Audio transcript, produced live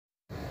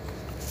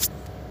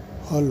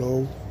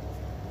Hello.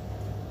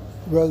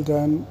 Well,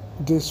 then,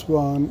 this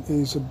one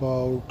is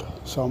about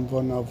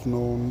someone I've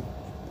known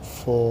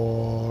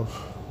for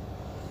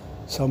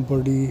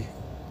somebody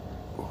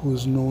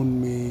who's known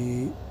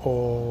me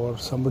or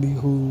somebody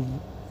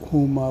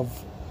whom I've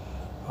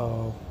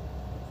uh,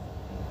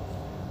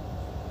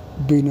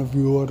 been a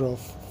viewer of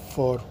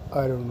for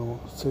I don't know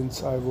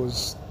since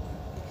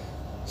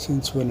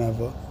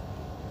whenever,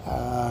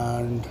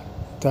 and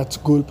that's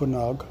Gul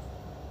Panag.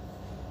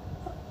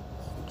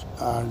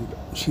 And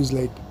she's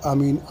like, I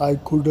mean, I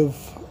could have,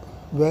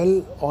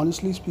 well,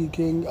 honestly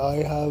speaking, I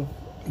have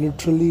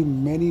literally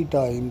many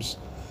times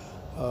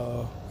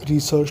uh,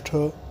 researched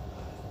her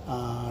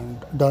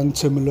and done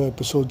similar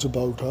episodes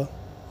about her.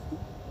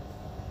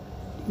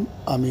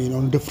 I mean,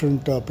 on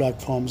different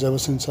platforms ever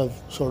since I've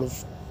sort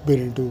of been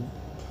into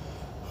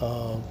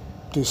uh,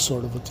 this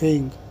sort of a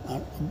thing.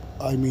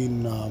 I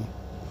mean,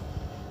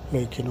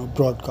 like,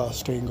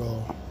 broadcasting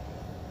or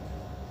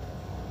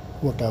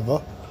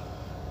whatever.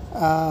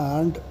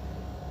 And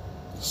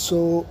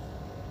so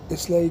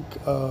it's like,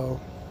 so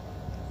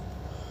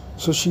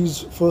she's,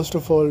 first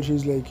of all,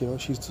 she's like,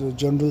 she's the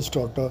general's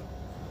daughter.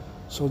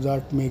 So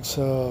that makes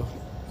her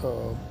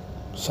uh,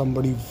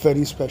 somebody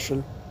very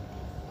special.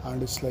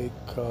 And it's like,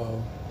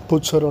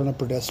 puts her on a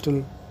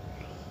pedestal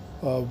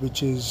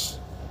which is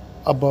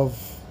above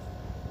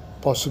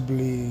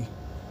possibly,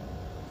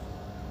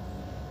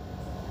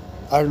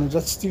 I don't know,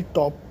 that's the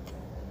top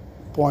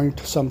point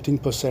something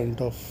percent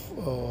of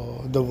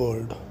the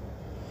world.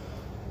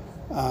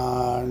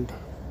 And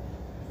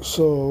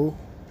so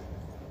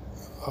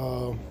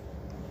uh,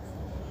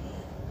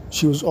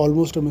 she was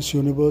almost a Miss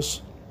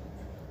Universe,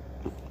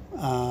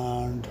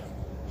 and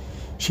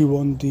she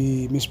won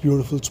the Miss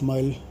Beautiful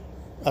Smile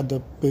at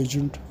the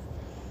pageant.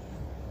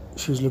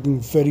 She was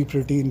looking very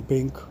pretty in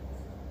pink.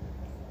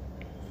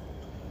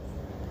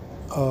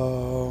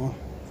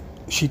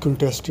 She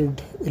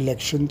contested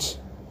elections,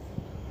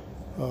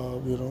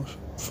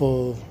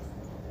 for,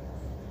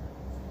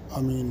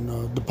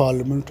 the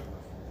parliament,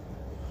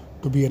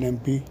 to be an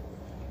MP.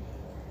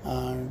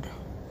 And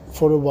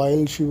for a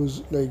while, she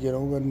was like, she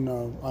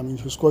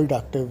was quite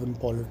active in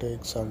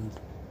politics, and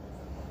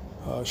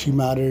she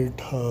married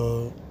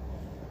her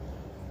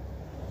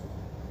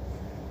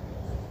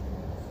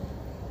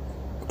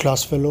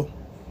class fellow,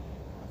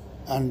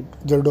 and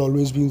they'd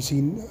always been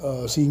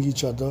seeing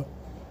each other.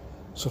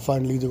 So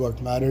finally, they got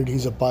married.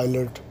 He's a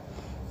pilot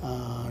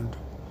and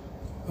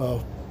a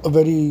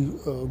very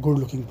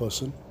good-looking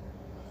person,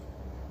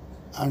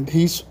 and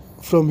he's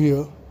from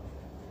here,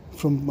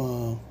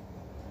 from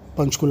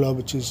Panchkula,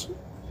 which is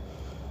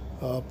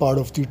part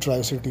of the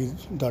Tri-City,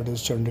 that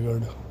is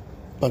Chandigarh,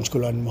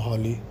 Panchkula and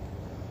Mohali.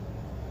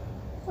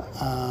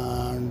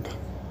 And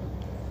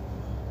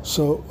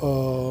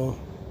so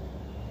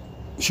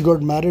she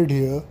got married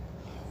here,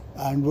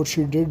 and what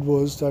she did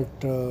was that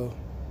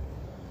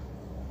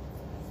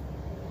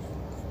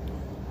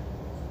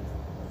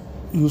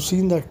you've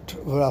seen that,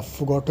 well, I've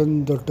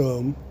forgotten the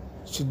term.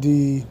 So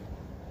the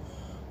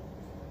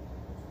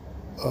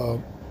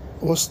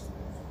was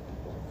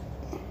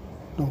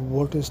no,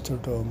 what is the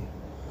term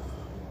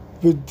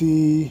with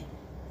the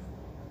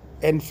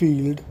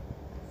Enfield?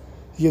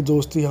 ये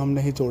दोस्ती हम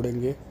नहीं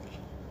तोड़ेंगे.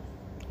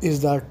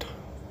 Is that,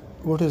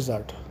 what is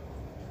that?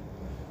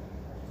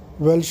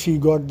 Well, she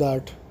got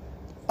that,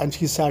 and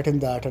she sat in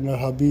that, and her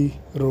hubby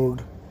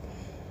rode,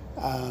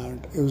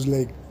 and it was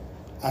like,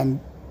 and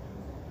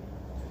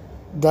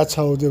that's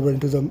how they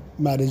went to the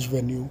marriage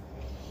venue.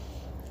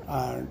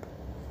 And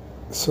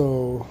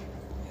so,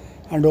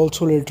 and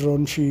also later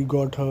on, she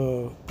got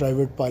her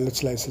private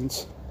pilot's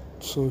license,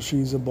 so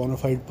she's a bona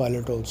fide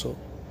pilot also.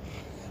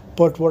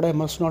 But what I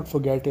must not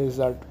forget is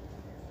that,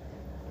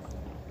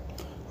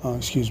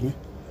 excuse me,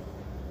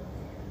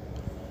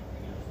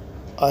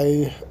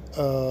 I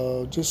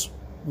just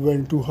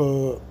went to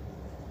her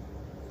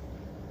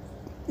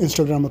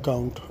Instagram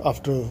account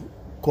after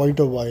quite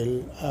a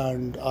while,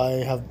 and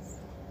I have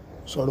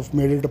sort of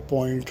made it a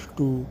point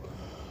to,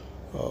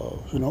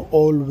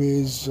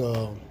 always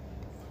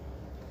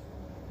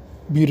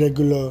be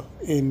regular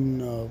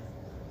in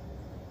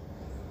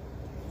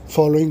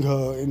following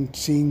her, in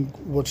seeing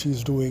what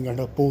she's doing and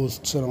her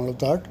posts and all of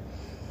that.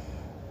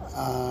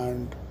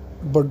 And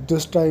but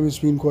this time it's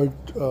been quite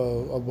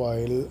a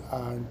while,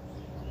 and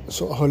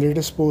so her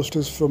latest post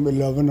is from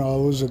 11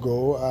 hours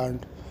ago,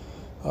 and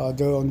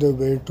they're on their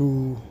way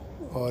to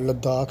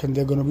Ladakh, and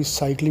they're going to be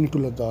cycling to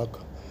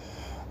Ladakh.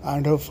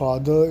 And her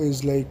father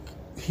is like,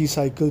 he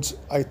cycles,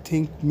 I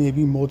think,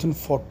 maybe more than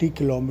 40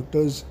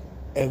 kilometers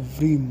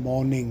every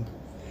morning.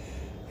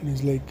 And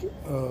he's like,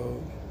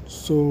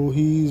 so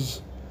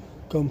he's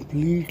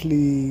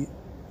completely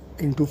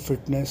into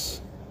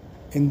fitness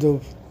in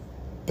the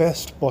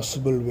best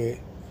possible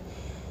way.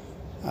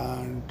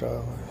 And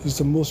he's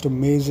the most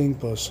amazing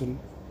person.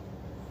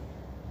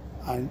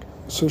 And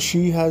so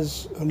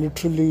she's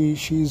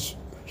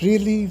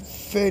really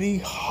very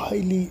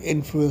highly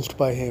influenced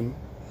by him.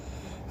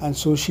 And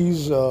so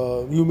she's,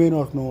 you may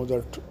not know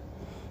that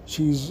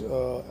she's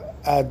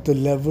at the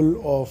level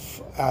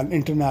of an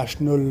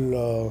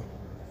international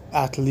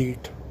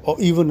athlete or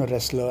even a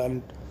wrestler.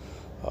 And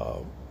uh,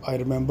 I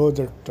remember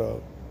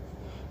that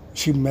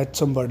she met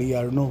somebody,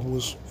 I don't know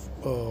who's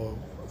uh,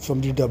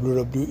 from the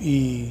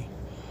WWE,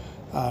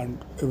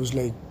 and it was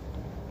like,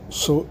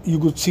 so you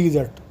could see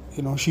that,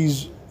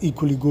 she's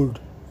equally good.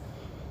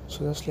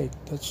 So that's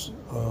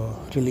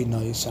really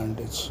nice, and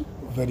it's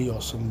very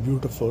awesome,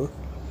 beautiful.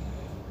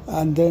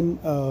 And then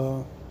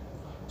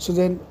so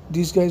then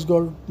these guys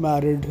got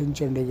married in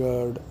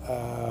Chandigarh,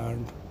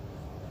 and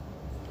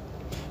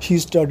she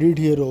studied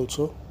here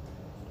also.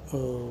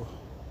 Uh,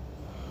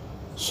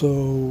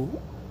 so,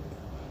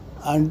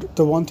 and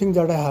the one thing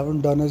that I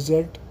haven't done as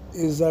yet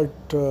is that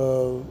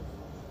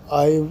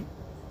I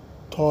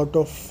thought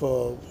of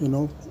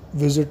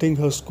visiting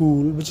her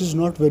school, which is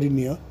not very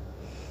near,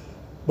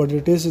 but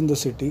it is in the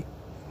city.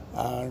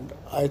 And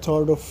I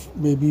thought of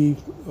maybe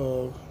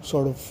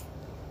sort of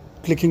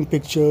clicking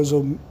pictures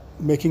or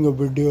making a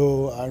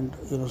video, and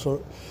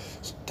sort of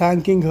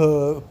thanking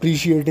her,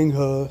 appreciating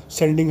her,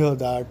 sending her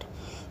that,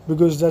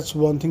 because that's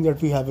one thing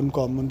that we have in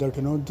common, that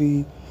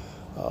the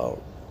uh,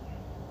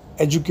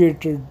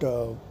 educated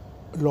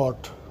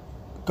lot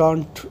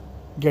can't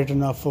get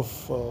enough of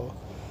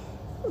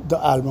the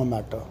alma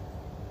mater.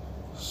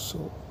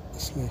 So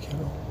it's like,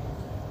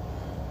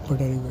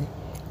 but anyway.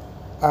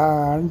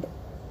 And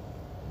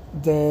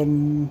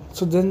then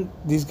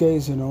these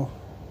guys,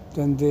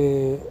 then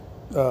they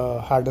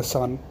had a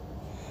son,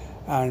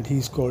 and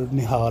he's called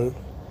Nihal.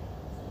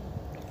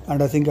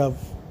 And I think I've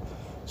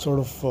sort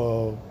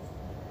of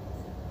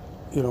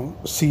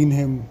seen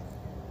him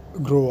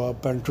grow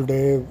up, and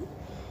today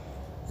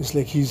it's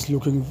like he's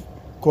looking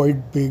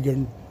quite big,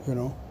 and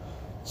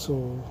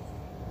so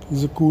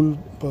he's a cool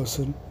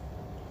person.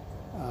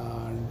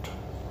 And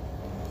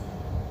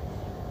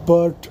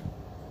but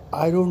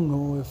I don't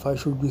know if I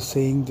should be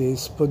saying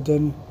this, but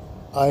then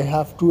I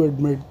have to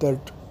admit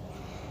that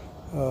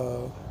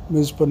uh,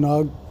 Ms.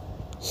 Panag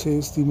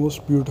says the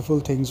most beautiful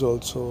things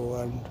also.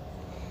 And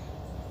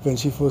when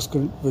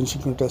she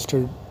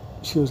contested,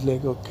 she was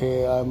like,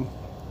 "Okay, I'm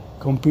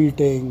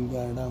competing,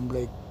 and I'm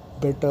like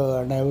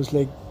better," and I was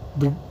like,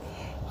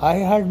 I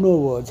had no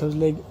words. I was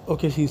like,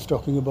 "Okay, she's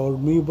talking about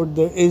me, but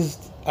there is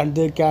and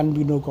there can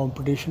be no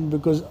competition,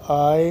 because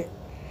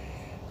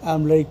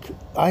I'm like,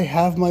 I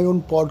have my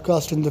own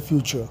podcast in the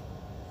future.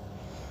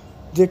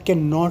 There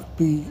cannot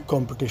be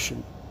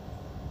competition."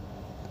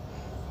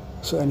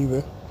 So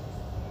anyway,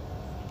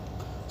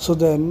 so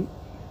then,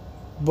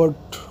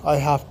 but I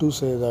have to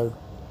say that,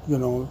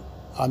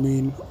 I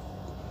mean,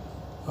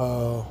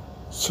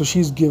 so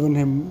she's given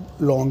him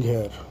long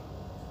hair,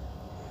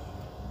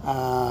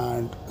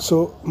 and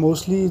so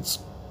mostly it's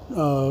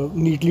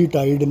neatly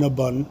tied in a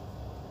bun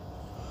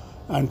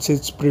and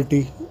sits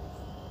pretty,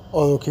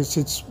 or okay,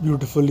 sits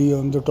beautifully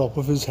on the top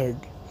of his head,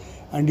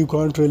 and you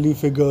can't really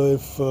figure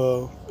if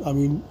I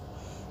mean,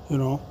 you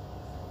know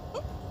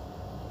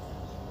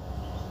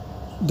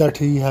that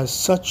he has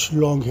such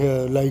long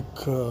hair, like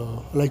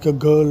a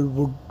girl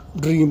would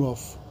dream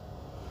of.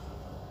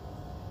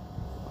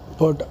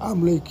 But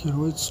I'm like,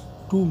 it's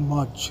too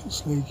much.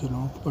 It's like,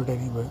 but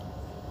anyway.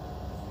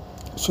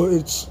 So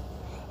it's,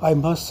 I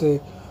must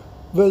say,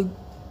 well,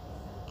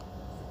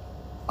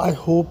 I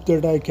hope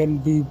that I can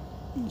be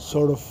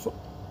sort of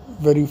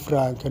very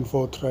frank and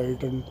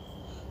forthright. And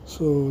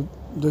so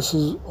this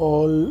is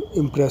all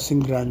impressing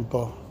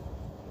grandpa.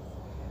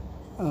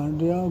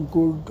 And yeah,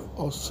 good,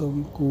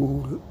 awesome,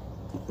 cool.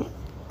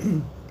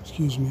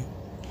 Excuse me.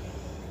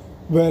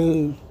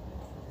 Well,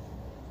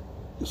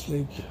 it's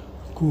like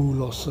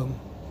cool, awesome.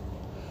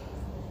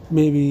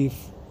 Maybe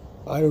if,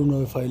 I don't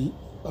know if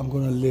I'm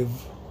gonna live.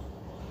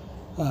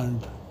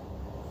 And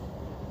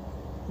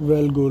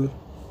well, Gul,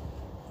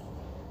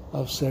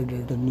 I've said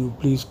it, and you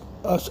please,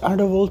 and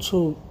I've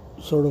also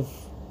sort of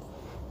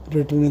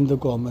written in the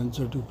comments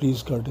that you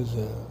please cut his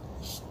hair.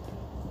 It's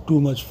too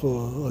much for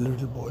a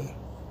little boy.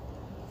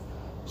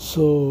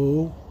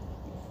 So,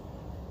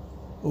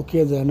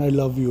 okay then, I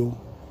love you.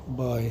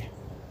 Bye.